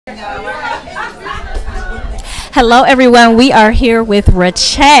Hello, everyone. We are here with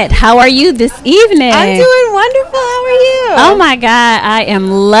Richette. How are you this evening? I'm doing wonderful. How are you? Oh my God, I am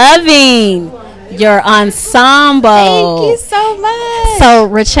loving your ensemble. Thank you so much. So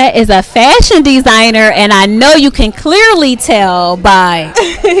Richette is a fashion designer, and I know you can clearly tell by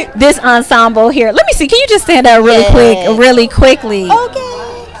this ensemble here. Let me see. Can you just stand up really quickly?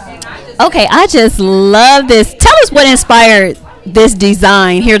 Okay, I just love this. Tell us what inspired this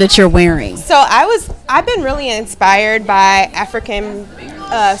design here that you're wearing. So I've been really inspired by African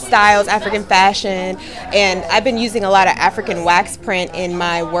styles, African fashion, and I've been using a lot of African wax print in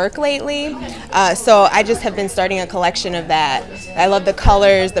my work lately. So I just have been starting a collection of that. I love the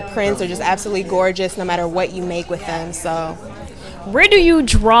colors, the prints are just absolutely gorgeous no matter what you make with them. So where do you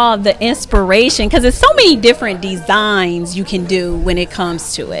draw the inspiration? Because there's so many different designs you can do when it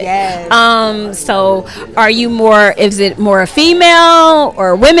comes to it. Yes. So are you more, is it more female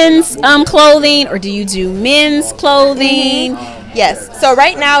or women's clothing, or do you do men's clothing? Yes. So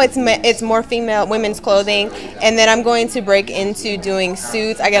right now it's more female women's clothing, and then I'm going to break into doing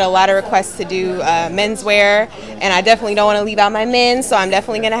suits. I get a lot of requests to do menswear, and I definitely don't want to leave out my men, so I'm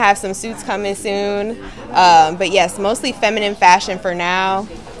definitely going to have some suits coming soon. But yes, mostly feminine fashion for now.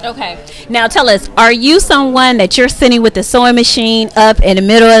 Okay. Now tell us, are you someone that you're sitting with the sewing machine up in the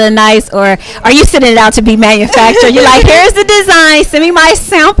middle of the night, or are you sitting it out to be manufactured? You're like, here's the design, send me my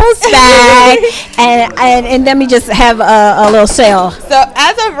samples back, and let me just have a little sale. So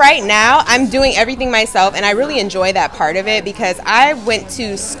as of right now, I'm doing everything myself, and I really enjoy that part of it because I went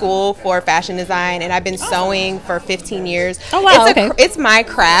to school for fashion design, and I've been sewing for 15 years. Oh wow, it's my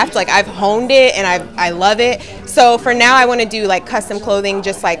craft. Like, I've honed it, and I love it. So for now, I want to do like custom clothing,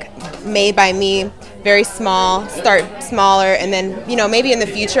 just like made by me, very small, start smaller, and then, you know, maybe in the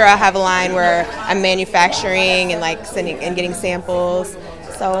future I'll have a line where I'm manufacturing and like sending and getting samples.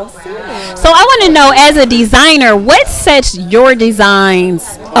 So we'll see. So I want to know, as a designer, what sets your designs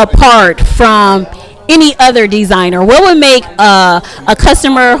apart from any other designer? What would make a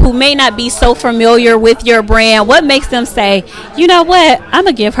customer who may not be so familiar with your brand, what makes them say, you know what, I'm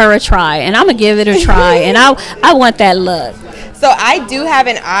gonna give her a try, and I'm gonna give it a try, and I want that look? So I do have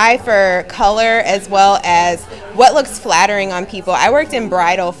an eye for color as well as what looks flattering on people. I worked in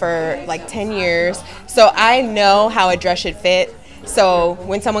bridal for like 10 years, so I know how a dress should fit. So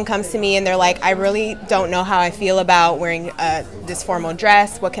when someone comes to me and they're like, I really don't know how I feel about wearing this formal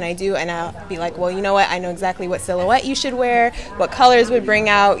dress, what can I do? And I'll be like, well, you know what? I know exactly what silhouette you should wear, what colors would bring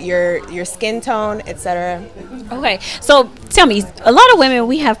out your skin tone, etc. Okay, so tell me, a lot of women,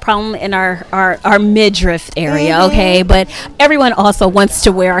 we have problem in our midriff area, okay? But everyone also wants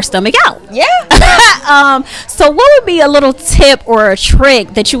to wear our stomach out. Yeah. So what would be a little tip or a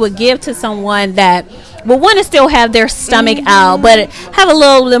trick that you would give to someone that will want to still have their stomach out, but have a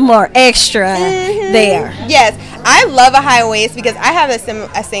little bit more extra there? Yes, I love a high waist because I have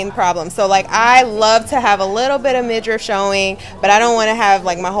a same problem. So like, I love to have a little bit of midriff showing, but I don't want to have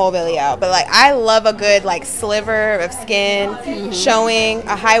like my whole belly out. But like, I love a good like sliver of skin showing,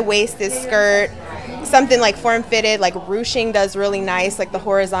 a high-waisted skirt, something like form-fitted, like ruching does really nice, like the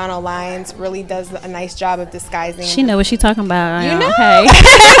horizontal lines really does a nice job of disguising. She know what she's talking about. You know. Okay.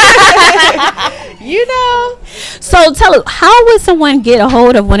 You know. So tell us, how would someone get a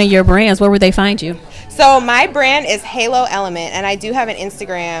hold of one of your brands? Where would they find you? So my brand is Hailo Element, and I do have an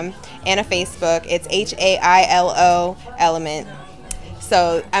Instagram and a Facebook. It's Hailo Element.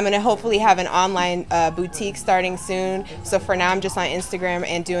 So I'm going to hopefully have an online boutique starting soon. So for now, I'm just on Instagram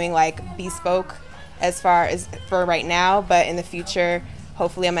and doing like bespoke as far as for right now. But in the future,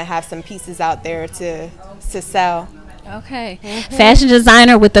 hopefully I'm going to have some pieces out there to sell. Okay. Fashion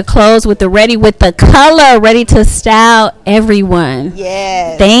designer with the clothes, with the color, ready to style everyone.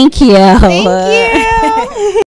 Yes. Thank you. Thank you.